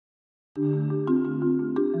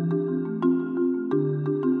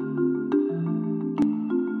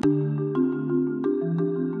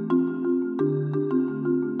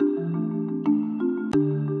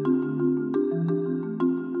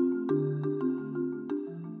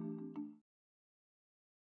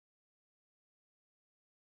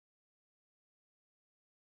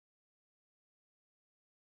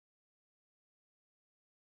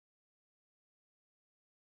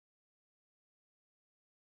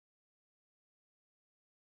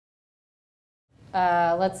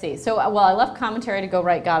Let's see. So, well, I left commentary to go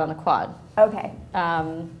write God on the Quad. Okay.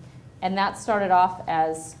 And that started off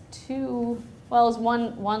as it was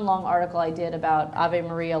one long article I did about Ave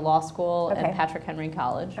Maria Law School and Patrick Henry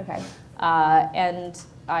College. Okay. And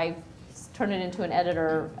I turned it into an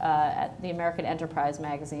editor at the American Enterprise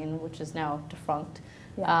magazine, which is now defunct.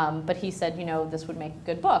 Yeah. But he said, this would make a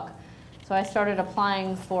good book. So I started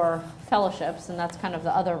applying for fellowships, and that's kind of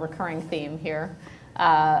the other recurring theme here.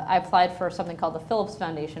 I applied for something called the Phillips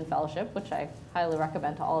Foundation Fellowship, which I highly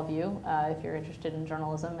recommend to all of you if you're interested in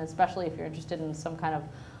journalism, especially if you're interested in some kind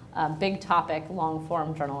of big topic,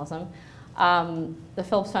 long-form journalism. The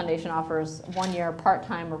Phillips Foundation offers 1 year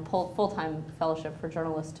part-time or full-time fellowship for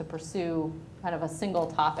journalists to pursue kind of a single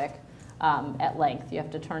topic at length. You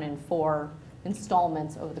have to turn in 4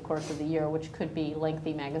 installments over the course of the year, which could be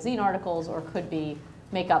lengthy magazine articles or could be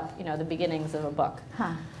make up the beginnings of a book.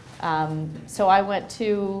 Huh. So I went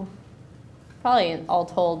to probably all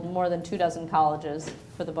told more than 24 colleges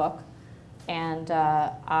for the book, and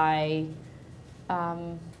I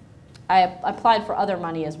applied for other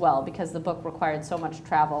money as well because the book required so much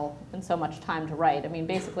travel and so much time to write. I mean,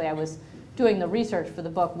 basically I was doing the research for the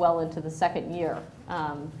book well into the 2nd year,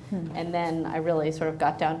 and then I really sort of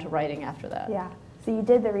got down to writing after that. Yeah. So you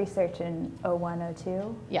did the research in 01,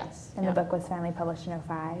 02? Yes. And the book was finally published in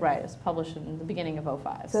 05? Right. It was published in the beginning of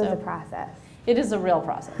 05. So it was a process. It is a real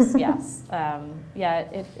process, yes. Yeah,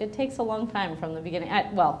 it takes a long time from the beginning.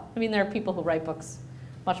 There are people who write books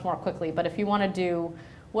much more quickly, but if you want to do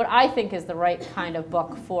what I think is the right kind of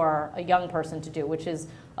book for a young person to do, which is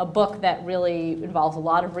a book that really involves a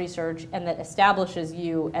lot of research and that establishes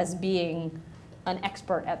you as being an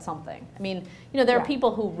expert at something. I mean, there are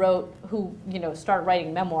people who started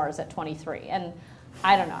writing memoirs at 23, and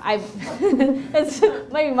I don't know.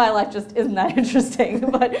 Maybe my life just isn't that interesting,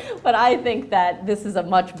 but I think that this is a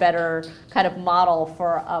much better kind of model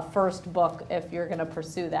for a first book if you're going to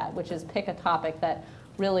pursue that, which is pick a topic that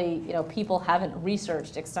really people haven't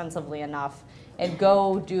researched extensively enough, and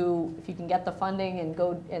go do, if you can get the funding and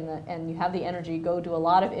go and you have the energy, go do a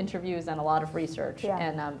lot of interviews and a lot of research,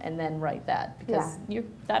 and then write that, because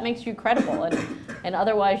that makes you credible, and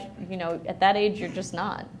otherwise at that age you're just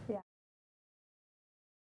not. Yeah.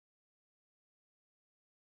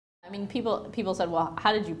 I mean, people said, well,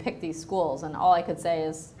 how did you pick these schools? And all I could say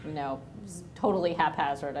is, totally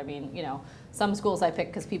haphazard. I mean, some schools I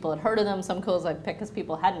picked because people had heard of them. Some schools I picked because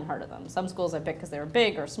people hadn't heard of them. Some schools I picked because they were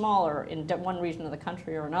big or small or in one region of the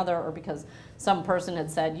country or another, or because some person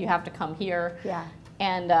had said, you have to come here. Yeah.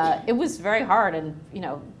 And it was very hard. And,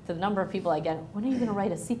 the number of people I get, when are you going to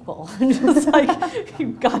write a sequel? I'm just like,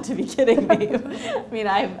 you've got to be kidding me. I mean,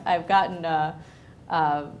 I've gotten...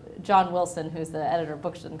 John Wilson, who's the editor of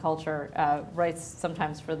Books and Culture, writes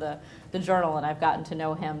sometimes for the Journal, and I've gotten to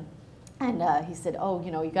know him. And he said, oh,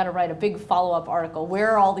 you got to write a big follow-up article.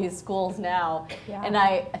 Where are all these schools now? Yeah. And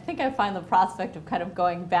I think I find the prospect of kind of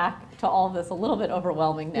going back to all of this a little bit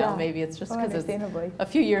overwhelming now. Yeah. Maybe it's just because it's a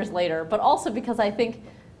few years later, but also because I think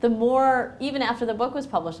the more, even after the book was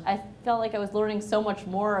published, I felt like I was learning so much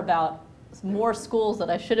more about more schools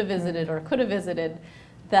that I should have visited or could have visited,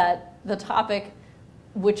 that the topic,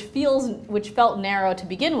 which felt narrow to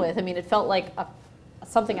begin with. I mean, it felt like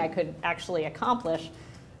something I could actually accomplish,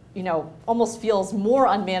 almost feels more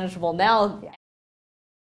unmanageable now. Yeah.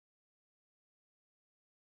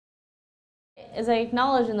 As I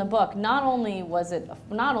acknowledge in the book, not only were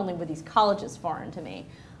these colleges foreign to me,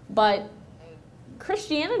 but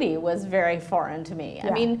Christianity was very foreign to me. Yeah.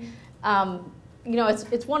 I mean,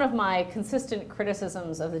 it's one of my consistent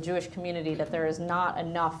criticisms of the Jewish community that there is not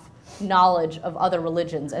enough knowledge of other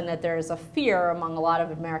religions, and that there is a fear among a lot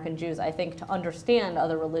of American Jews, I think, to understand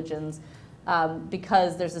other religions,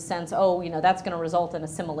 because there's a sense, that's going to result in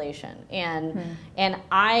assimilation. And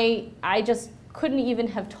I just couldn't even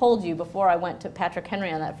have told you before I went to Patrick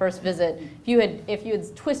Henry on that first visit, if you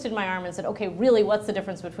had twisted my arm and said, okay, really, what's the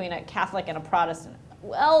difference between a Catholic and a Protestant?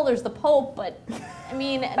 Well, there's the Pope, but I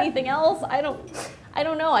mean, anything else? I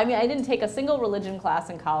don't know. I mean, I didn't take a single religion class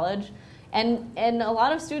in college. And a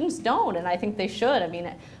lot of students don't, and I think they should. I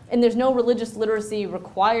mean, and there's no religious literacy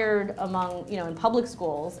required among, in public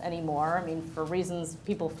schools anymore. I mean, for reasons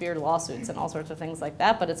people feared lawsuits and all sorts of things like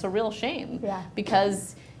that, but it's a real shame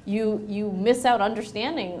because you miss out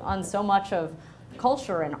understanding on so much of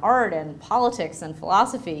culture and art and politics and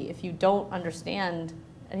philosophy if you don't understand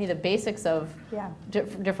any of the basics of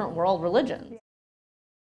different world religions.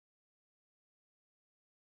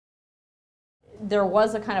 There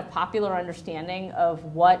was a kind of popular understanding of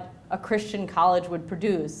what a Christian college would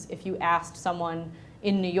produce if you asked someone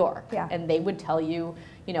in New York, and they would tell you,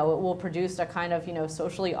 it will produce a kind of,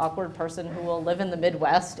 socially awkward person who will live in the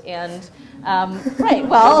Midwest and, right,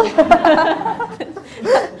 well,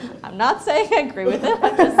 I'm not saying I agree with it,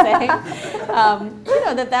 I'm just saying,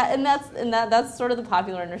 that's sort of the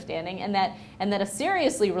popular understanding, and that a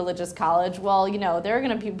seriously religious college, well, they're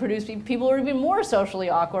going to produce people who are even more socially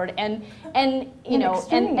awkward, and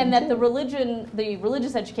that the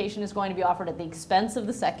religious education is going to be offered at the expense of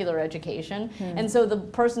the secular education, and so the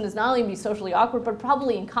person is not only going to be socially awkward, but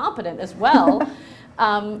probably incompetent as well.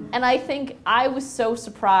 And I think I was so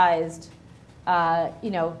surprised,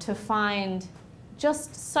 to find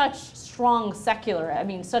just such strong secular,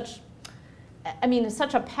 such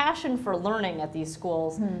a passion for learning at these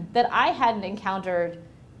schools that I hadn't encountered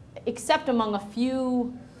except among a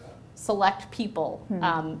few select people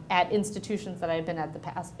at institutions that I had been at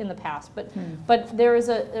in the past. But there was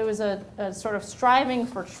a sort of striving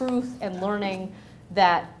for truth and learning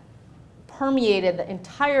that permeated the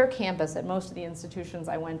entire campus at most of the institutions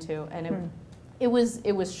I went to, and it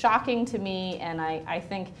was shocking to me, and I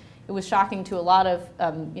think it was shocking to a lot of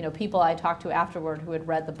people I talked to afterward who had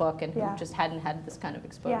read the book and who just hadn't had this kind of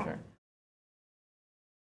exposure.